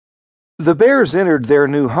The bears entered their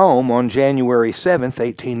new home on January 7,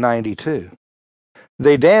 1892.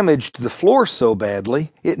 They damaged the floor so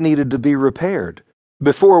badly it needed to be repaired.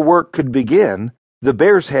 Before work could begin, the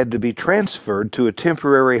bears had to be transferred to a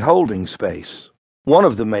temporary holding space. One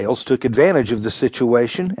of the males took advantage of the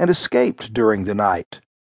situation and escaped during the night.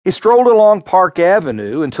 He strolled along Park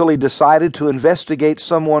Avenue until he decided to investigate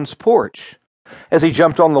someone's porch. As he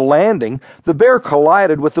jumped on the landing, the bear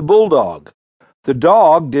collided with the bulldog. The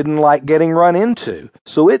dog didn't like getting run into,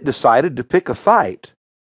 so it decided to pick a fight.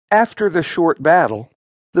 After the short battle,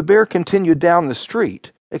 the bear continued down the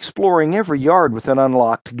street, exploring every yard with an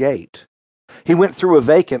unlocked gate. He went through a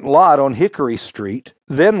vacant lot on Hickory Street,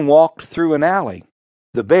 then walked through an alley.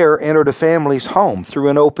 The bear entered a family's home through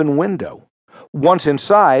an open window. Once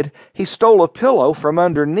inside, he stole a pillow from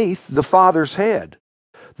underneath the father's head.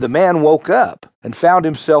 The man woke up and found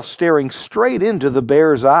himself staring straight into the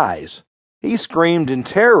bear's eyes. He screamed in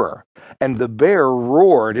terror, and the bear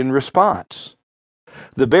roared in response.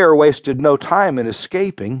 The bear wasted no time in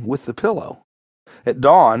escaping with the pillow. At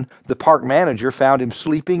dawn, the park manager found him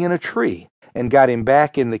sleeping in a tree and got him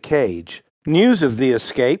back in the cage. News of the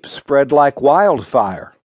escape spread like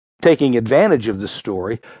wildfire. Taking advantage of the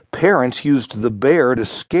story, parents used the bear to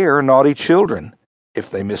scare naughty children. If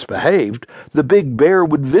they misbehaved, the big bear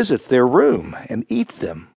would visit their room and eat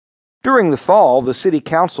them. During the fall, the city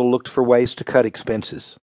council looked for ways to cut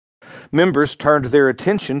expenses. Members turned their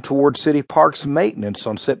attention toward City Park's maintenance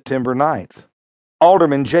on September 9th.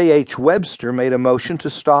 Alderman J.H. Webster made a motion to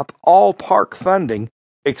stop all park funding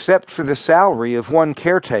except for the salary of one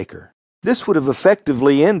caretaker. This would have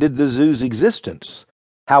effectively ended the zoo's existence.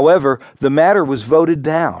 However, the matter was voted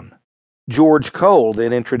down. George Cole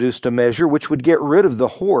then introduced a measure which would get rid of the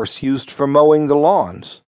horse used for mowing the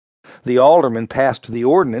lawns. The alderman passed the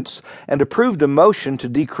ordinance and approved a motion to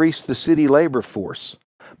decrease the city labor force.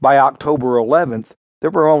 By October 11th, there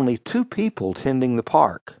were only 2 people tending the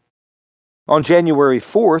park. On January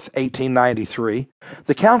 4th, 1893,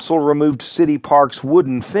 the council removed City Park's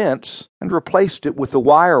wooden fence and replaced it with a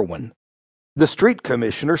wire one. The street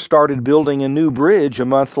commissioner started building a new bridge a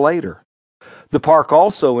month later. The park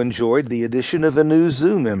also enjoyed the addition of a new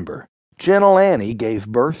zoo member. Gentle Annie gave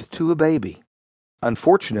birth to a baby.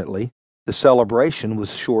 Unfortunately, the celebration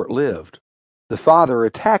was short-lived. The father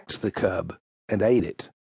attacked the cub and ate it.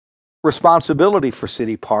 Responsibility for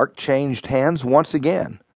City Park changed hands once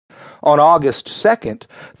again. On August 2nd,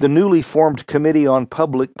 the newly formed Committee on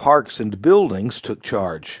Public Parks and Buildings took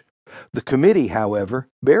charge. The committee, however,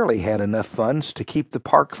 barely had enough funds to keep the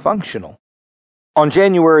park functional. On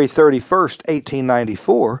January 31st,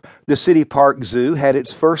 1894, the City Park Zoo had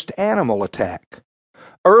its first animal attack.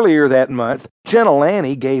 Earlier that month, Gentle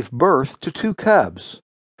Annie gave birth to 2 cubs.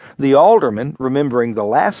 The alderman, remembering the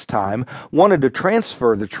last time, wanted to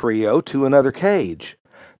transfer the trio to another cage.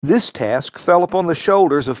 This task fell upon the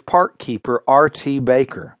shoulders of park keeper R.T.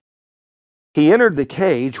 Baker. He entered the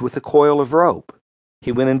cage with a coil of rope.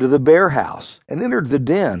 He went into the bear house and entered the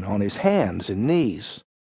den on his hands and knees.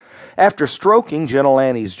 After stroking Gentle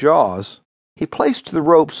Annie's jaws, he placed the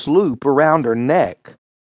rope's loop around her neck.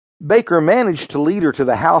 Baker managed to lead her to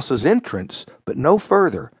the house's entrance, but no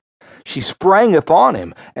further. She sprang upon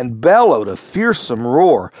him and bellowed a fearsome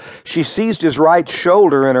roar. She seized his right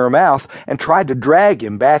shoulder in her mouth and tried to drag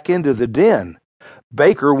him back into the den.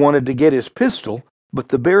 Baker wanted to get his pistol, but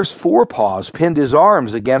the bear's forepaws pinned his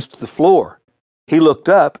arms against the floor. He looked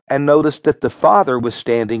up and noticed that the father was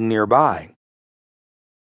standing nearby.